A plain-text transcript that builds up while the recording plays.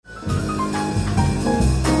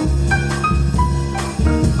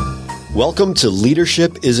Welcome to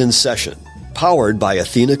Leadership is in Session, powered by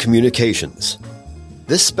Athena Communications.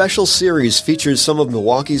 This special series features some of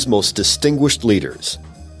Milwaukee's most distinguished leaders.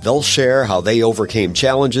 They'll share how they overcame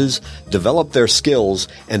challenges, developed their skills,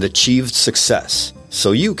 and achieved success,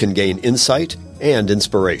 so you can gain insight and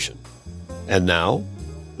inspiration. And now,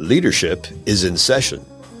 Leadership is in Session.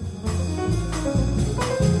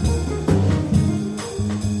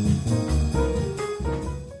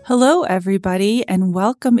 Hello, everybody, and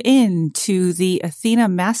welcome in to the Athena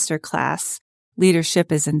Masterclass.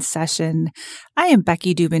 Leadership is in Session. I am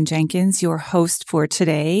Becky Dubin-Jenkins, your host for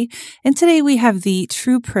today. And today we have the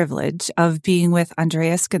true privilege of being with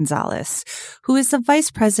Andreas Gonzales, who is the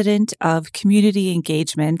Vice President of Community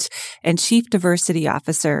Engagement and Chief Diversity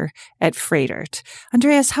Officer at Freighter.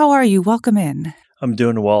 Andreas, how are you? Welcome in. I'm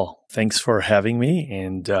doing well. Thanks for having me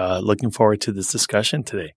and looking forward to this discussion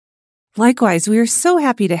today. Likewise, we are so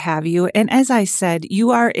happy to have you. And as I said,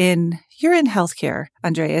 you're in healthcare,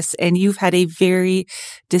 Andreas, and you've had a very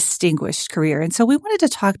distinguished career. And so we wanted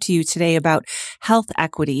to talk to you today about health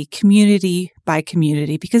equity, community by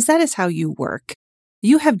community, because that is how you work.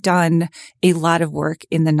 You have done a lot of work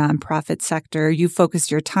in the nonprofit sector. You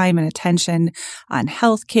focused your time and attention on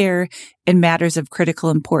healthcare and matters of critical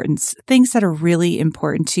importance, things that are really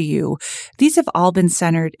important to you. These have all been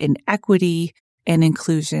centered in equity and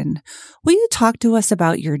inclusion. Will you talk to us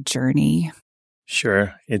about your journey?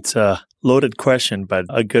 Sure. It's a loaded question, but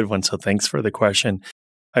a good one. So thanks for the question.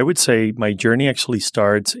 I would say my journey actually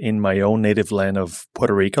starts in my own native land of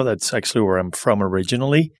Puerto Rico. That's actually where I'm from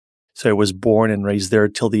originally. So I was born and raised there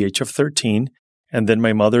till the age of 13. And then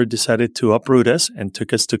my mother decided to uproot us and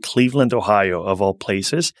took us to Cleveland, Ohio, of all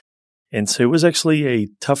places. And so it was actually a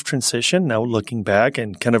tough transition now looking back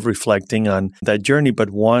and kind of reflecting on that journey, but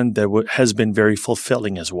one that has been very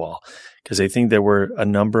fulfilling as well, because I think there were a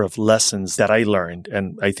number of lessons that I learned,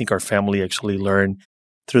 and I think our family actually learned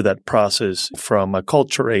through that process, from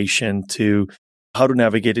acculturation to how to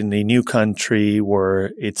navigate in a new country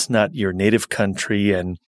where it's not your native country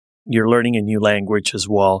and you're learning a new language as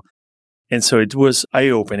well. And so it was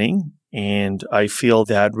eye-opening, and I feel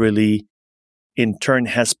that really in turn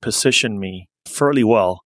has positioned me fairly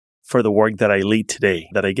well for the work that I lead today,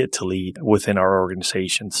 that I get to lead within our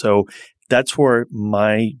organization. So that's where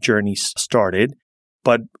my journey started.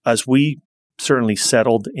 But as we certainly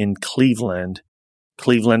settled in Cleveland,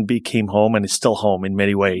 Cleveland became home and is still home in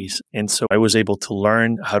many ways. And so I was able to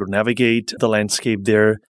learn how to navigate the landscape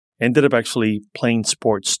there. Ended up actually playing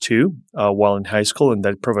sports too while in high school, and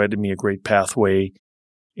that provided me a great pathway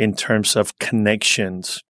in terms of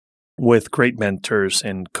connections with great mentors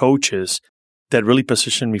and coaches that really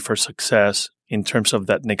positioned me for success in terms of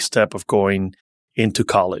that next step of going into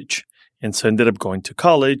college. And so I ended up going to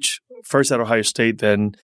college, first at Ohio State,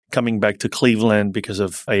 then coming back to Cleveland because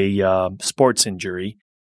of a sports injury,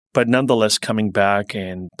 but nonetheless coming back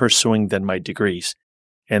and pursuing then my degrees.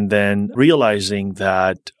 And then realizing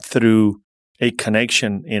that through a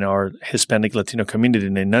connection in our Hispanic Latino community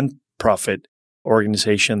in a nonprofit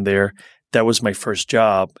organization there, that was my first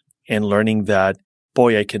job. And learning that,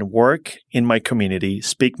 boy, I can work in my community,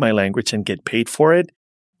 speak my language, and get paid for it.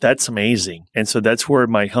 That's amazing. And so that's where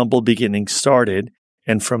my humble beginnings started.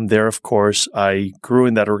 And from there, of course, I grew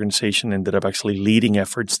in that organization, ended up actually leading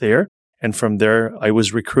efforts there. And from there, I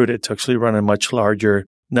was recruited to actually run a much larger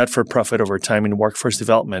not-for-profit over time in workforce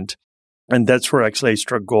development. And that's where actually I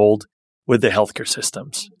struck gold with the healthcare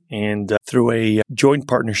systems. And through a joint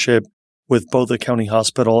partnership with both the county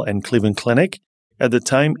hospital and Cleveland Clinic at the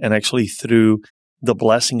time, and actually through the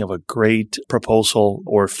blessing of a great proposal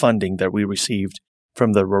or funding that we received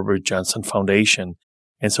from the Robert Johnson Foundation.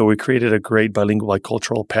 And so we created a great bilingual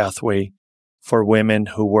cultural pathway for women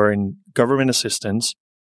who were in government assistance,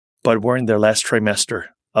 but were in their last trimester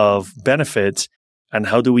of benefits. And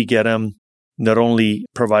how do we get them, not only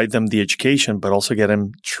provide them the education, but also get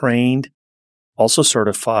them trained, also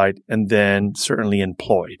certified, and then certainly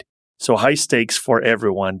employed. So high stakes for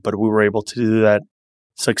everyone, but we were able to do that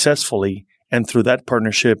successfully. And through that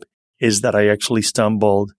partnership is that I actually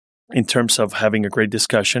stumbled in terms of having a great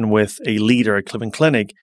discussion with a leader at Cleveland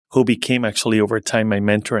Clinic who became actually over time my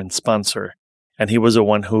mentor and sponsor. And he was the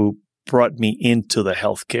one who brought me into the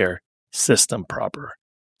healthcare system proper.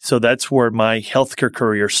 So that's where my healthcare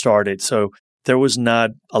career started. So there was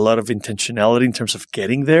not a lot of intentionality in terms of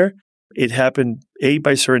getting there. It happened, A,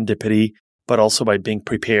 by serendipity, but also by being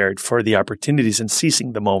prepared for the opportunities and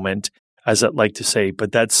seizing the moment, as I'd like to say.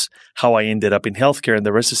 But that's how I ended up in healthcare, and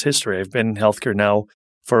the rest is history. I've been in healthcare now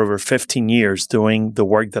for over 15 years doing the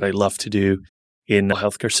work that I love to do in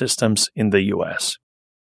healthcare systems in the U.S.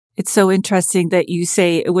 It's so interesting that you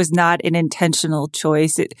say it was not an intentional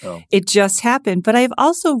choice. It just happened. But I've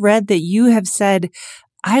also read that you have said,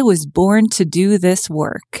 I was born to do this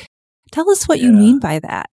work. Tell us what you mean by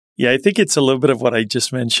that. Yeah, I think it's a little bit of what I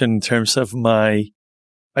just mentioned in terms of I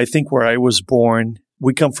think where I was born,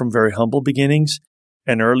 we come from very humble beginnings.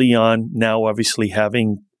 And early on, now obviously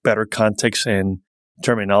having better context and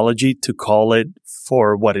terminology to call it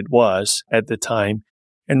for what it was at the time,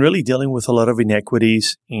 and really dealing with a lot of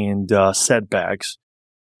inequities and setbacks,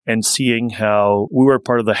 and seeing how we were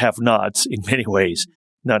part of the have-nots in many ways,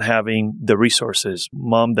 not having the resources,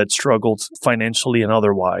 mom that struggled financially and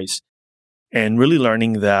otherwise, and really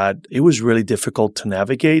learning that it was really difficult to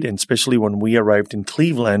navigate, and especially when we arrived in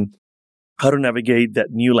Cleveland, how to navigate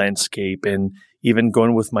that new landscape, and even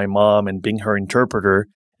going with my mom and being her interpreter.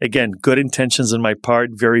 Again, good intentions on my part,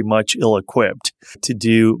 very much ill-equipped to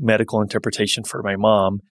do medical interpretation for my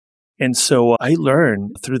mom. And so I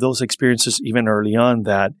learned through those experiences even early on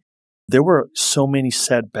that there were so many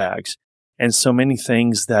setbacks and so many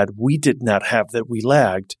things that we did not have, that we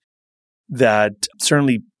lacked, that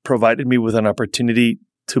certainly provided me with an opportunity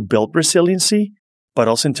to build resiliency, but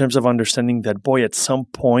also in terms of understanding that, boy, at some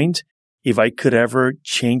point, if I could ever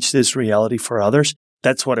change this reality for others,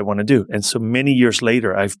 that's what I want to do. And so many years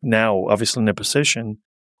later, I've now obviously in a position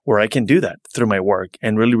where I can do that through my work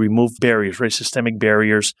and really remove barriers, right, systemic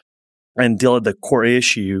barriers, and deal at the core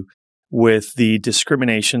issue with the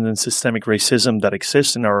discrimination and systemic racism that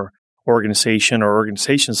exists in our organization or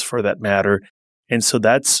organizations for that matter. And so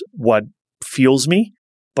that's what fuels me.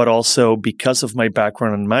 But also because of my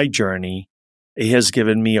background and my journey, it has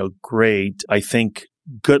given me a great, I think,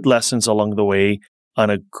 good lessons along the way on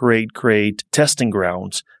a great testing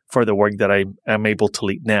grounds for the work that I am able to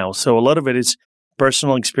lead now. So a lot of it is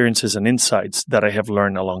personal experiences and insights that I have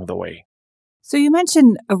learned along the way. So you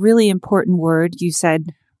mentioned a really important word. You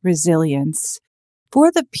said resilience.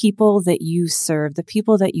 For the people that you serve, the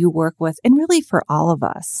people that you work with, and really for all of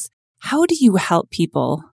us, how do you help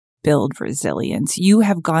people build resilience? You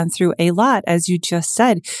have gone through a lot, as you just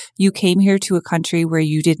said. You came here to a country where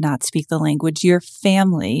you did not speak the language. Your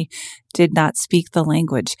family did not speak the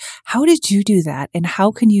language. How did you do that? And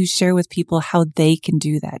how can you share with people how they can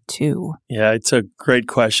do that too? Yeah, it's a great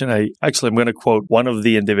question. I'm going to quote one of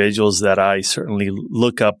the individuals that I certainly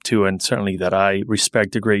look up to and certainly that I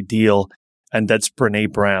respect a great deal, and that's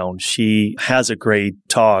Brené Brown. She has a great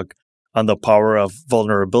talk on the power of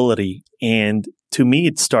vulnerability. And to me,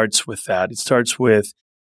 it starts with that. It starts with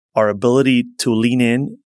our ability to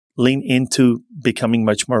lean into becoming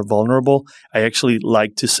much more vulnerable. I actually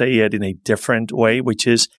like to say it in a different way, which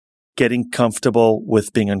is getting comfortable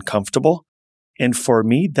with being uncomfortable. And for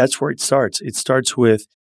me, that's where it starts. It starts with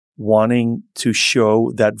wanting to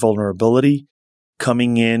show that vulnerability,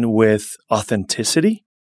 coming in with authenticity,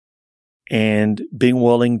 and being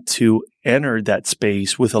willing to enter that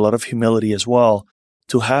space with a lot of humility as well,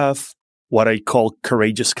 to have what I call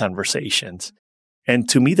courageous conversations. And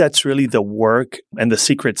to me, that's really the work and the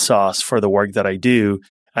secret sauce for the work that I do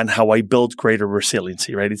and how I build greater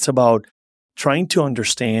resiliency, right? It's about trying to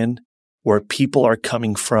understand where people are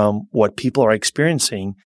coming from, what people are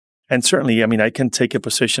experiencing. And certainly, I can take a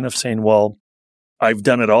position of saying, well, I've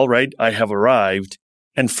done it all right, I have arrived,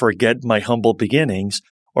 and forget my humble beginnings,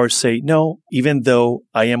 or say, no, even though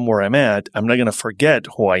I am where I'm at, I'm not going to forget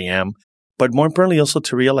who I am. But more importantly, also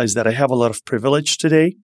to realize that I have a lot of privilege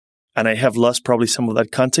today, and I have lost probably some of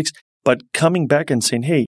that context, but coming back and saying,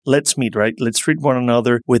 hey, let's meet, right? Let's treat one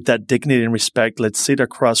another with that dignity and respect. Let's sit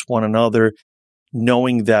across one another,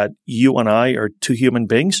 knowing that you and I are two human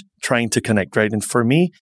beings trying to connect, right? And for me,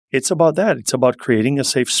 it's about that. It's about creating a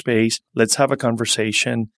safe space. Let's have a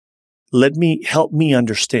conversation. Help me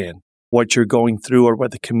understand what you're going through or what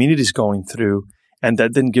the community is going through. And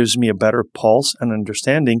that then gives me a better pulse and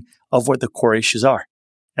understanding of what the core issues are.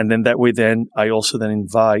 And then that way, then I also then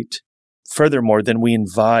invite, furthermore, then we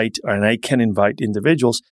invite, and I can invite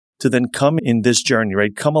individuals to then come in this journey,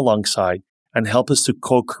 right? Come alongside and help us to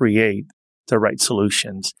co-create the right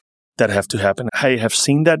solutions that have to happen. I have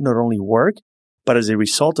seen that not only work, but as a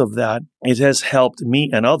result of that, it has helped me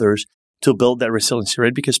and others to build that resiliency,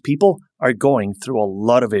 right? Because people are going through a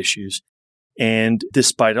lot of issues. And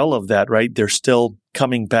despite all of that, right, they're still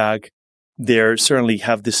coming back. They certainly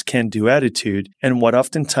have this can-do attitude. And what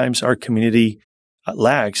oftentimes our community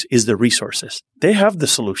lacks is the resources. They have the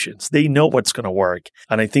solutions. They know what's going to work.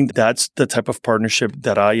 And I think that's the type of partnership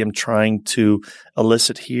that I am trying to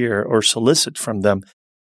elicit here or solicit from them.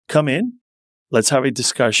 Come in, let's have a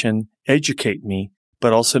discussion, educate me,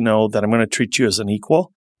 but also know that I'm going to treat you as an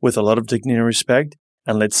equal with a lot of dignity and respect.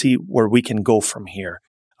 And let's see where we can go from here.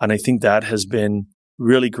 And I think that has been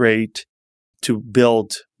really great to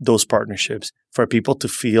build those partnerships for people to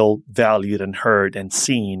feel valued and heard and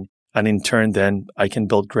seen. And in turn, then I can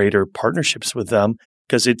build greater partnerships with them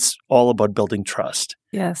because it's all about building trust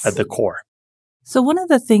at the core. So one of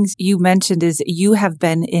the things you mentioned is you have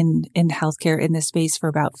been in healthcare in this space for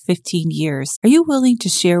about 15 years. Are you willing to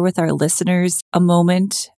share with our listeners a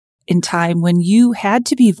moment in time when you had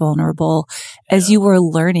to be vulnerable as you were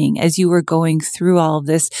learning, as you were going through all of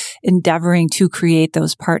this, endeavoring to create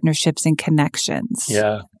those partnerships and connections?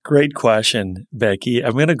 Yeah, great question, Becky.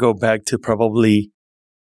 I'm going to go back to probably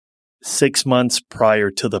 6 months prior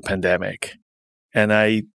to the pandemic. And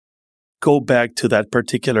I go back to that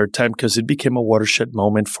particular time because it became a watershed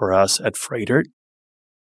moment for us at Freighter.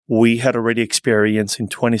 We had already experienced in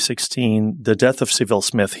 2016 the death of Sybil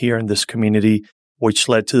Smith here in this community, which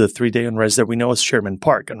led to the 3-day unrest that we know as Sherman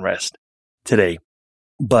Park unrest today.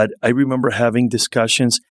 But I remember having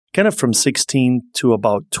discussions kind of from 16 to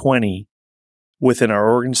about 20 within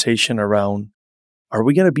our organization around, are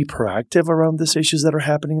we going to be proactive around these issues that are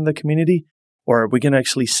happening in the community? Or are we going to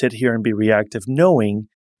actually sit here and be reactive, knowing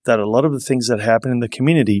that a lot of the things that happen in the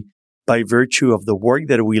community, by virtue of the work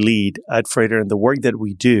that we lead at Freighter and the work that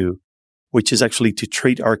we do, which is actually to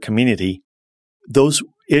treat our community, those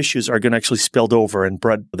issues are going to actually spill over and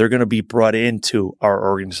they're going to be brought into our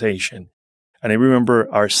organization. And I remember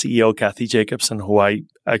our CEO, Kathy Jacobson, who I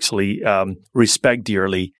actually respect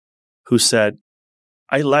dearly, who said,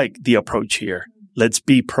 I like the approach here. Let's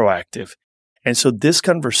be proactive. And so this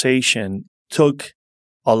conversation took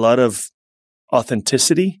a lot of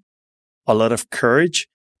authenticity, a lot of courage,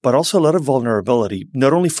 but also a lot of vulnerability,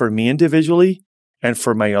 not only for me individually and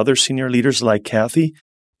for my other senior leaders like Kathy,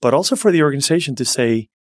 but also for the organization to say,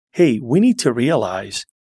 hey, we need to realize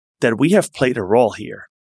that we have played a role here,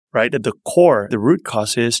 right? At the core, the root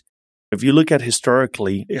cause is, if you look at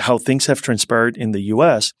historically how things have transpired in the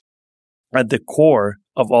U.S., at the core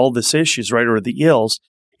of all these issues, right, or the ills,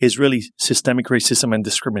 is really systemic racism and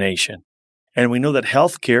discrimination. And we know that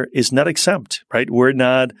healthcare is not exempt, right? We're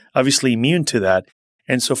not obviously immune to that.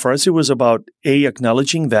 And so for us, it was about A,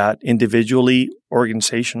 acknowledging that individually,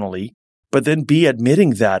 organizationally, but then B,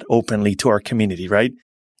 admitting that openly to our community, right?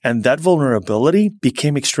 And that vulnerability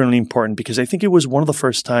became extremely important because I think it was one of the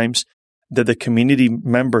first times that the community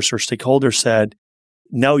members or stakeholders said,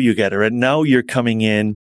 now you get it, right? Now you're coming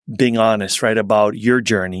in being honest, right, about your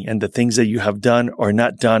journey and the things that you have done or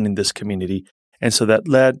not done in this community. And so that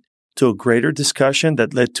led to a greater discussion,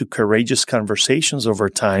 that led to courageous conversations over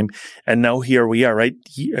time. And now here we are, right,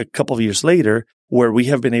 a couple of years later, where we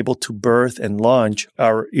have been able to birth and launch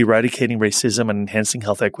our Eradicating Racism and Enhancing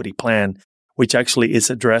Health Equity plan, which actually is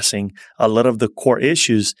addressing a lot of the core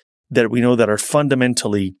issues that we know that are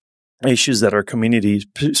fundamentally issues that our communities,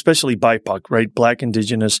 especially BIPOC, right, Black,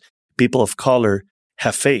 Indigenous, people of color,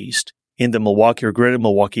 have faced in the Milwaukee or greater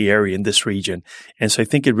Milwaukee area in this region. And so I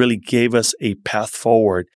think it really gave us a path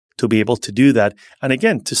forward to be able to do that. And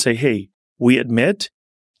again, to say, hey, we admit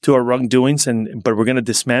to our wrongdoings, but we're going to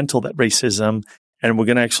dismantle that racism and we're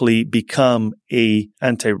going to actually become a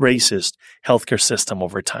anti-racist healthcare system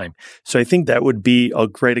over time. So I think that would be a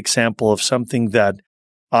great example of something that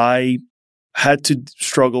I had to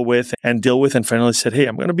struggle with and deal with, and finally said, hey,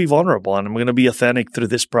 I'm going to be vulnerable and I'm going to be authentic through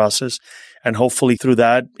this process. And hopefully through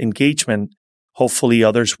that engagement, hopefully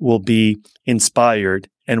others will be inspired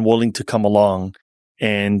and willing to come along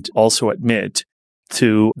and also admit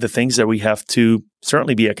to the things that we have to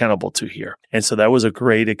certainly be accountable to here. And so that was a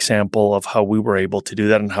great example of how we were able to do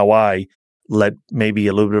that and how I led maybe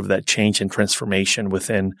a little bit of that change and transformation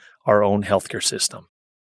within our own healthcare system.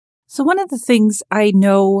 So one of the things I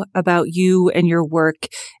know about you and your work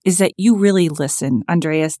is that you really listen,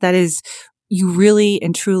 Andreas. That is, you really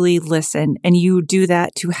and truly listen, and you do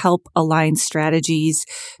that to help align strategies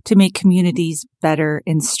to make communities better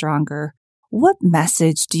and stronger. What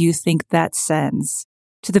message do you think that sends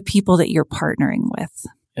to the people that you're partnering with?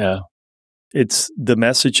 Yeah, it's the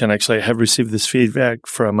message, and actually I have received this feedback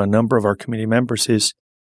from a number of our community members, is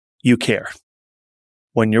you care.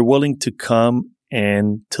 When you're willing to come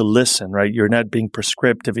and to listen, right? You're not being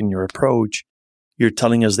prescriptive in your approach. You're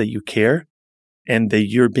telling us that you care and that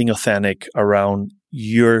you're being authentic around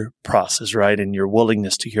your process, right? And your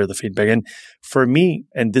willingness to hear the feedback. And for me,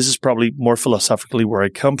 and this is probably more philosophically where I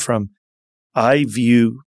come from, I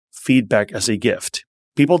view feedback as a gift.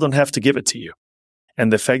 People don't have to give it to you.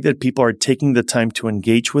 And the fact that people are taking the time to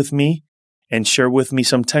engage with me and share with me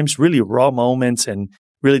sometimes really raw moments and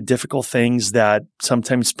really difficult things that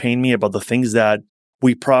sometimes pain me about the things that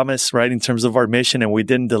we promised, right, in terms of our mission and we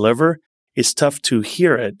didn't deliver, it's tough to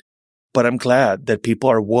hear it. But I'm glad that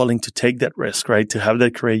people are willing to take that risk, right, to have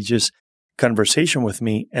that courageous conversation with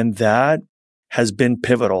me. And that has been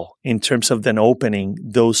pivotal in terms of then opening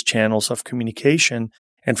those channels of communication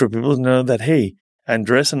and for people to know that, hey,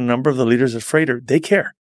 Andres and a number of the leaders at Freighter, they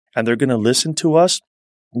care and they're going to listen to us.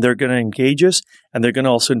 They're going to engage us, and they're going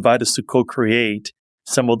to also invite us to co-create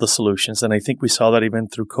some of the solutions. And I think we saw that even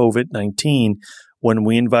through COVID-19 when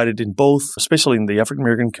we invited in both, especially in the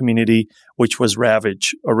African-American community, which was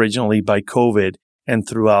ravaged originally by COVID and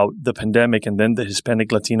throughout the pandemic, and then the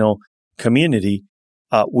Hispanic Latino community,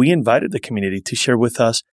 we invited the community to share with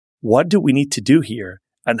us, what do we need to do here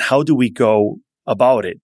and how do we go about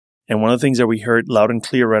it? And one of the things that we heard loud and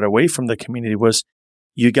clear right away from the community was,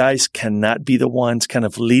 you guys cannot be the ones kind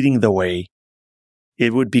of leading the way.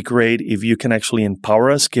 It would be great if you can actually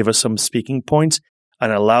empower us, give us some speaking points,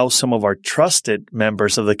 and allow some of our trusted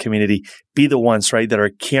members of the community be the ones, right, that are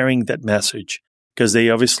carrying that message, because they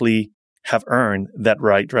obviously have earned that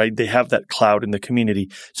right? They have that clout in the community.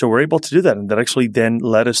 So we're able to do that. And that actually then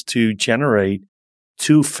led us to generate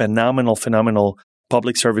 2 phenomenal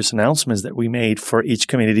public service announcements that we made for each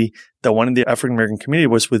community. The one in the African American community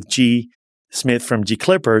was with G. Smith from G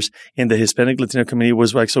Clippers, and the Hispanic Latino community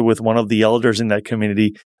was actually with one of the elders in that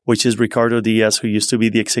community, which is Ricardo Diaz, who used to be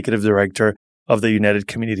the executive director of the United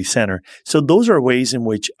Community Center. So those are ways in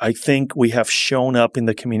which I think we have shown up in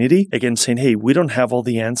the community, again, saying, hey, we don't have all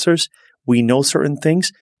the answers. We know certain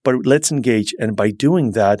things, but let's engage. And by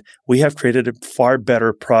doing that, we have created a far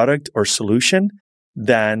better product or solution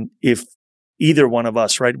than if either one of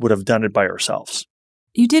us, right, would have done it by ourselves.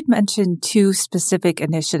 You did mention 2 specific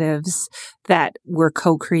initiatives that were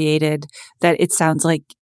co-created that it sounds like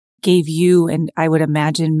gave you, and I would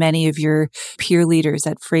imagine many of your peer leaders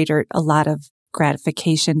at Freighter, a lot of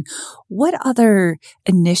gratification. What other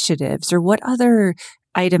initiatives or what other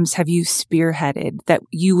items have you spearheaded that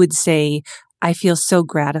you would say, I feel so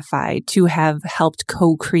gratified to have helped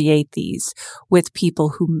co-create these with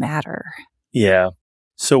people who matter? Yeah.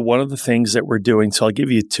 So one of the things that we're doing, so I'll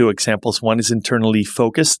give you 2 examples. One is internally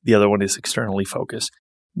focused. The other one is externally focused.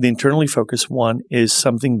 The internally focused one is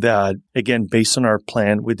something that, again, based on our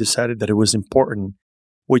plan, we decided that it was important,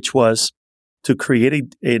 which was to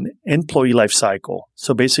create an employee life cycle.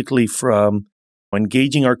 So basically from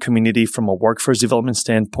engaging our community from a workforce development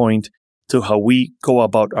standpoint to how we go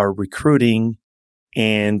about our recruiting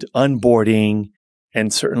and onboarding,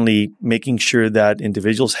 and certainly making sure that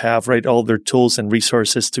individuals have, right, all their tools and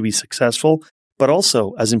resources to be successful. But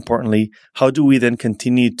also, as importantly, how do we then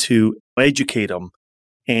continue to educate them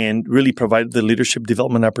and really provide the leadership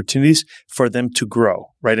development opportunities for them to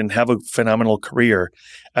grow, right, and have a phenomenal career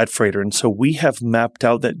at Freighter. And so we have mapped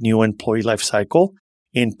out that new employee life cycle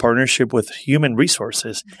in partnership with human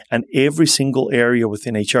resources and every single area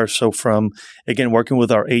within HR. So from, again, working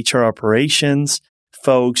with our HR operations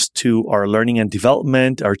folks to our learning and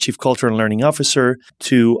development, our chief culture and learning officer,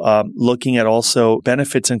 to looking at also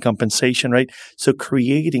benefits and compensation, right? So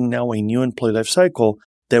creating now a new employee life cycle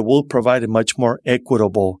that will provide a much more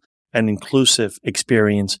equitable and inclusive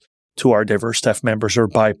experience to our diverse staff members or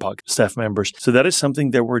BIPOC staff members. So that is something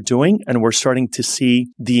that we're doing, and we're starting to see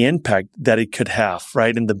the impact that it could have,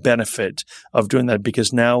 right? And the benefit of doing that,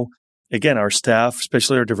 because now, again, our staff,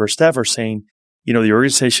 especially our diverse staff, are saying, the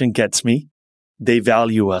organization gets me. They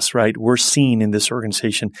value us, right? We're seen in this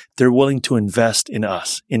organization. They're willing to invest in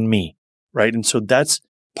us, in me, right? And so that's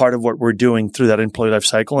part of what we're doing through that employee life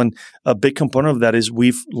cycle. And a big component of that is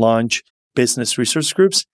we've launched business resource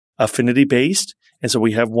groups, affinity-based. And so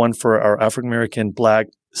we have one for our African-American Black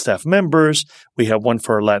staff members. We have one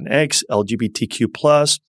for Latinx,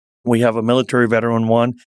 LGBTQ+. We have a military veteran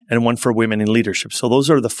one and one for women in leadership. So those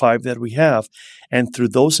are the 5 that we have. And through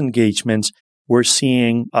those engagements, we're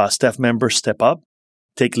seeing staff members step up,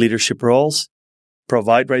 take leadership roles,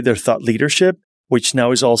 provide their thought leadership, which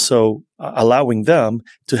now is also allowing them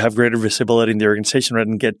to have greater visibility in the organization, right,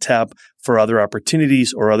 and get tapped for other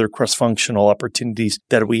opportunities or other cross-functional opportunities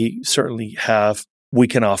that we certainly have, we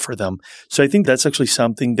can offer them. So I think that's actually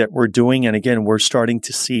something that we're doing. And again, we're starting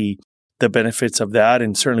to see the benefits of that.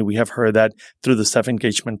 And certainly we have heard that through the staff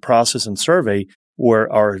engagement process and survey, where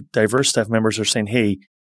our diverse staff members are saying, hey,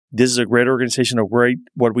 this is a great organization, a great,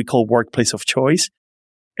 what we call workplace of choice.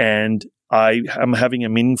 And I am having a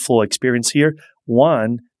meaningful experience here,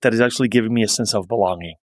 one that is actually giving me a sense of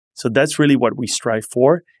belonging. So that's really what we strive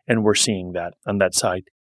for, and we're seeing that on that side.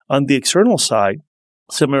 On the external side,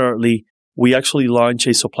 similarly, we actually launched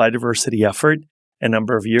a supply diversity effort a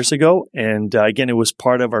number of years ago. And again, it was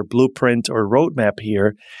part of our blueprint or roadmap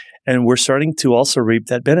here. And we're starting to also reap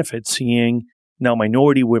that benefit, seeing now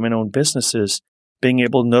minority women-owned businesses being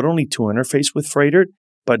able not only to interface with Freighter,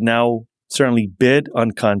 but now certainly bid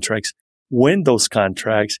on contracts, win those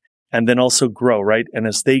contracts, and then also grow, right? And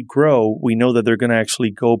as they grow, we know that they're going to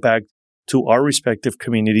actually go back to our respective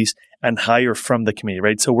communities and hire from the community,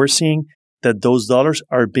 right? So we're seeing that those dollars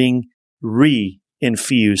are being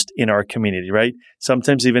re-infused in our community, right?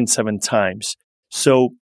 Sometimes even 7 times. So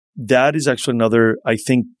that is actually another, I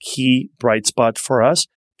think, key bright spot for us,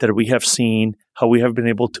 that we have seen how we have been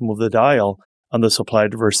able to move the dial on the supply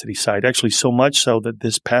diversity side. Actually, so much so that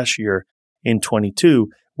this past year in 22,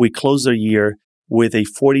 we closed the year with a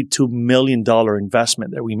 $42 million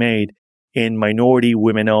investment that we made in minority,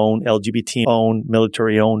 women-owned, LGBT-owned,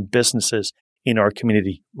 military-owned businesses in our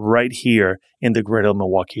community right here in the greater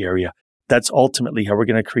Milwaukee area. That's ultimately how we're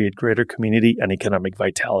going to create greater community and economic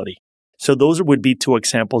vitality. So those would be 2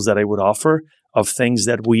 examples that I would offer of things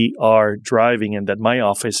that we are driving and that my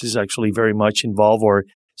office is actually very much involved, or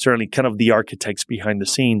certainly kind of the architects behind the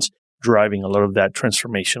scenes driving a lot of that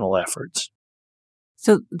transformational efforts.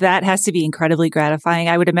 So that has to be incredibly gratifying.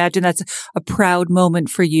 I would imagine that's a proud moment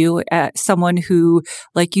for you, someone who,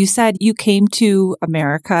 like you said, you came to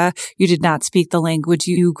America. You did not speak the language.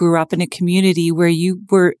 You grew up in a community where you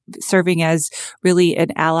were serving as really an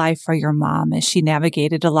ally for your mom as she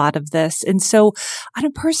navigated a lot of this. And so on a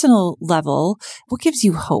personal level, what gives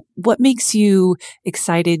you hope? What makes you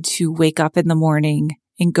excited to wake up in the morning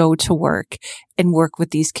and go to work and work with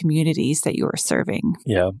these communities that you are serving?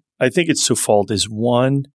 Yeah. I think it's twofold. Is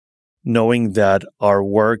one, knowing that our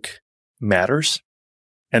work matters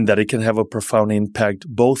and that it can have a profound impact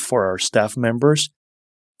both for our staff members.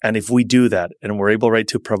 And if we do that and we're able, right,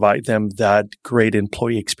 to provide them that great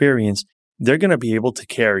employee experience, they're going to be able to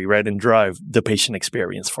carry, right, and drive the patient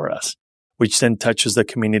experience for us, which then touches the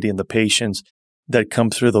community and the patients that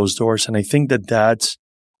come through those doors. And I think that that's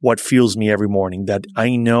what fuels me every morning, that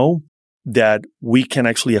I know that we can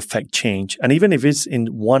actually affect change. And even if it's in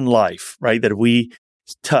one life, right, that we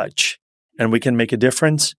touch and we can make a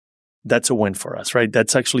difference, that's a win for us, right?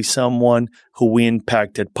 That's actually someone who we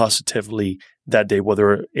impacted positively that day,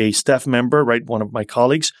 whether a staff member, right, one of my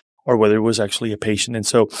colleagues, or whether it was actually a patient. And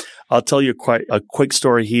so I'll tell you quite a quick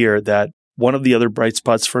story here that one of the other bright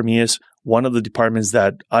spots for me is one of the departments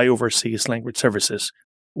that I oversee is language services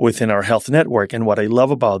within our health network. And what I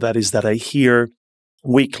love about that is that I hear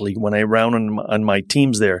weekly, when I round on my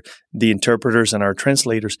teams there, the interpreters and our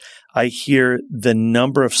translators, I hear the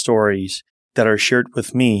number of stories that are shared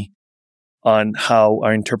with me on how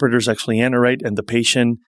our interpreters actually enter right and the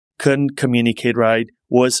patient couldn't communicate right,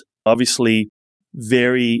 was obviously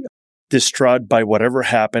very distraught by whatever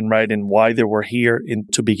happened, right, and why they were here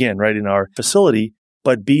to begin, right, in our facility.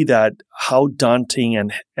 But be that how daunting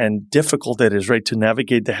and difficult it is, right, to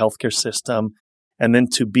navigate the healthcare system and then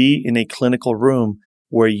to be in a clinical room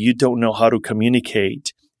where you don't know how to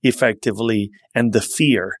communicate effectively, and the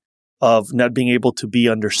fear of not being able to be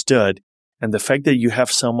understood, and the fact that you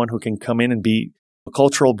have someone who can come in and be a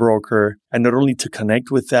cultural broker, and not only to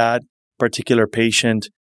connect with that particular patient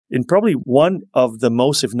in probably one of the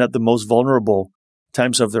most, if not the most vulnerable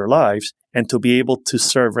times of their lives, and to be able to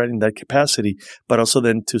serve right in that capacity, but also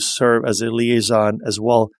then to serve as a liaison as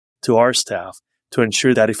well to our staff to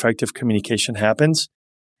ensure that effective communication happens.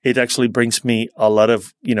 It actually brings me a lot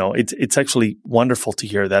of, it's actually wonderful to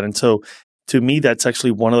hear that. And so to me, that's actually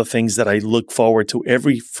one of the things that I look forward to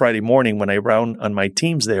every Friday morning when I round on my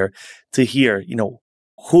teams there to hear,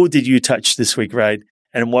 who did you touch this week, right?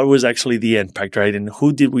 And what was actually the impact, right? And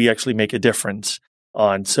who did we actually make a difference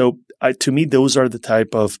on? So to me, those are the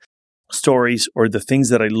type of stories or the things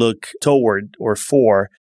that I look toward or for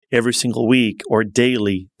every single week or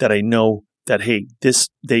daily that I know that, hey,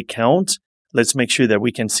 they count. Let's make sure that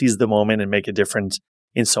we can seize the moment and make a difference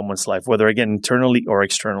in someone's life, whether, again, internally or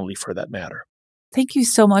externally for that matter. Thank you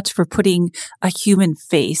so much for putting a human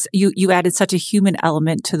face. You added such a human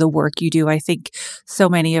element to the work you do. I think so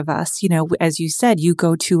many of us, as you said, you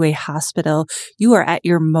go to a hospital, you are at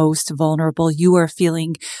your most vulnerable. You are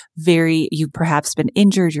feeling you've perhaps been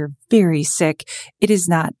injured. You're very sick. It is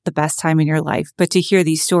not the best time in your life, but to hear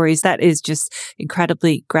these stories, that is just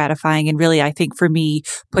incredibly gratifying. And really, I think for me,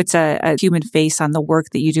 puts a human face on the work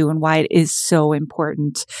that you do and why it is so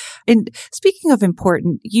important. And speaking of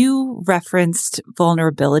important, you referenced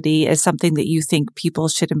vulnerability as something that you think people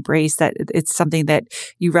should embrace, that it's something that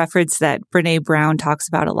you reference that Brene Brown talks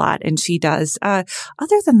about a lot, and she does. Other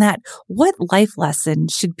than that, what life lesson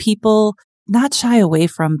should people not shy away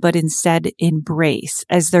from, but instead embrace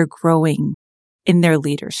as they're growing in their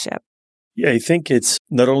leadership? Yeah, I think it's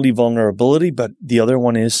not only vulnerability, but the other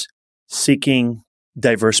one is seeking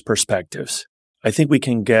diverse perspectives. I think we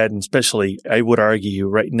can get, and especially I would argue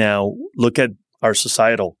right now, look at our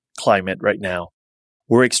societal climate right now.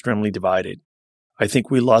 We're extremely divided. I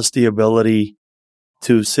think we lost the ability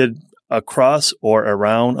to sit across or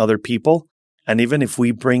around other people. And even if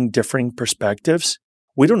we bring differing perspectives,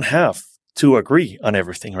 we don't have to agree on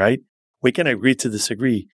everything, right? We can agree to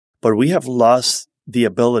disagree, but we have lost the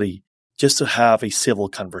ability just to have a civil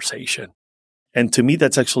conversation. And to me,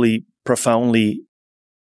 that's actually profoundly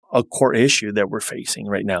a core issue that we're facing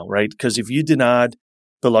right now, right? Because if you do not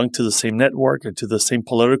belong to the same network or to the same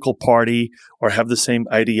political party or have the same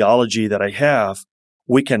ideology that I have,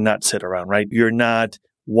 we cannot sit around, right? You're not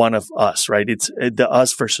one of us, right? It's the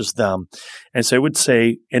us versus them. And so I would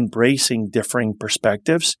say embracing differing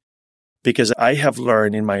perspectives, because I have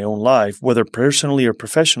learned in my own life, whether personally or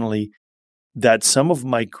professionally, that some of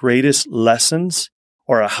my greatest lessons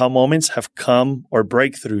or aha moments have come, or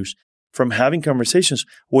breakthroughs, from having conversations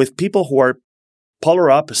with people who are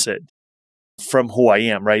polar opposite from who I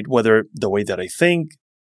am, right? Whether the way that I think,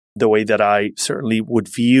 the way that I certainly would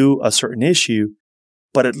view a certain issue,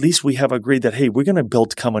 but at least we have agreed that, hey, we're going to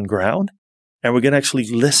build common ground and we're going to actually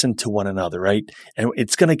listen to one another, right? And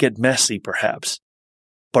it's going to get messy perhaps,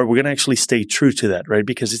 but we're going to actually stay true to that, right?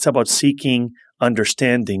 Because it's about seeking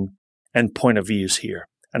understanding and point of views here.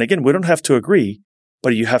 And again, we don't have to agree,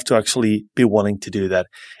 but you have to actually be willing to do that.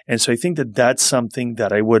 And so I think that that's something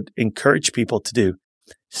that I would encourage people to do.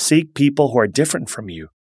 Seek people who are different from you.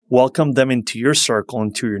 Welcome them into your circle,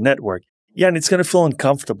 into your network. Yeah, and it's going to feel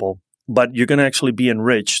uncomfortable, but you're going to actually be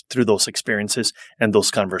enriched through those experiences and those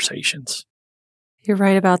conversations. You're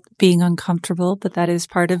right about being uncomfortable, but that is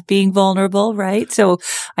part of being vulnerable, right? So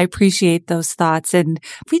I appreciate those thoughts. And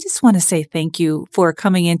we just want to say thank you for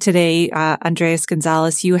coming in today. Andres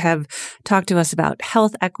Gonzales, you have talked to us about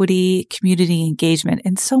health equity, community engagement,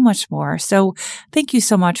 and so much more. So thank you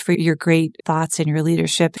so much for your great thoughts and your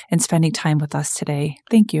leadership and spending time with us today.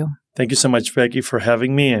 Thank you. Thank you so much, Becky, for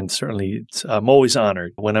having me. And certainly I'm always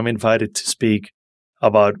honored when I'm invited to speak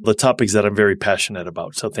about the topics that I'm very passionate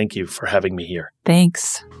about. So thank you for having me here.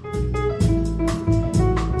 Thanks.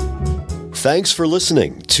 Thanks for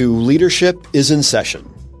listening to Leadership is in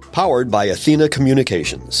Session, powered by Athena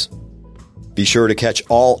Communications. Be sure to catch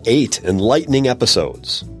all 8 enlightening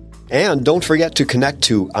episodes. And don't forget to connect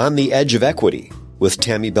to On the Edge of Equity with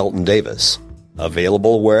Tammy Belton Davis,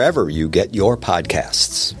 available wherever you get your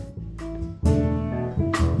podcasts.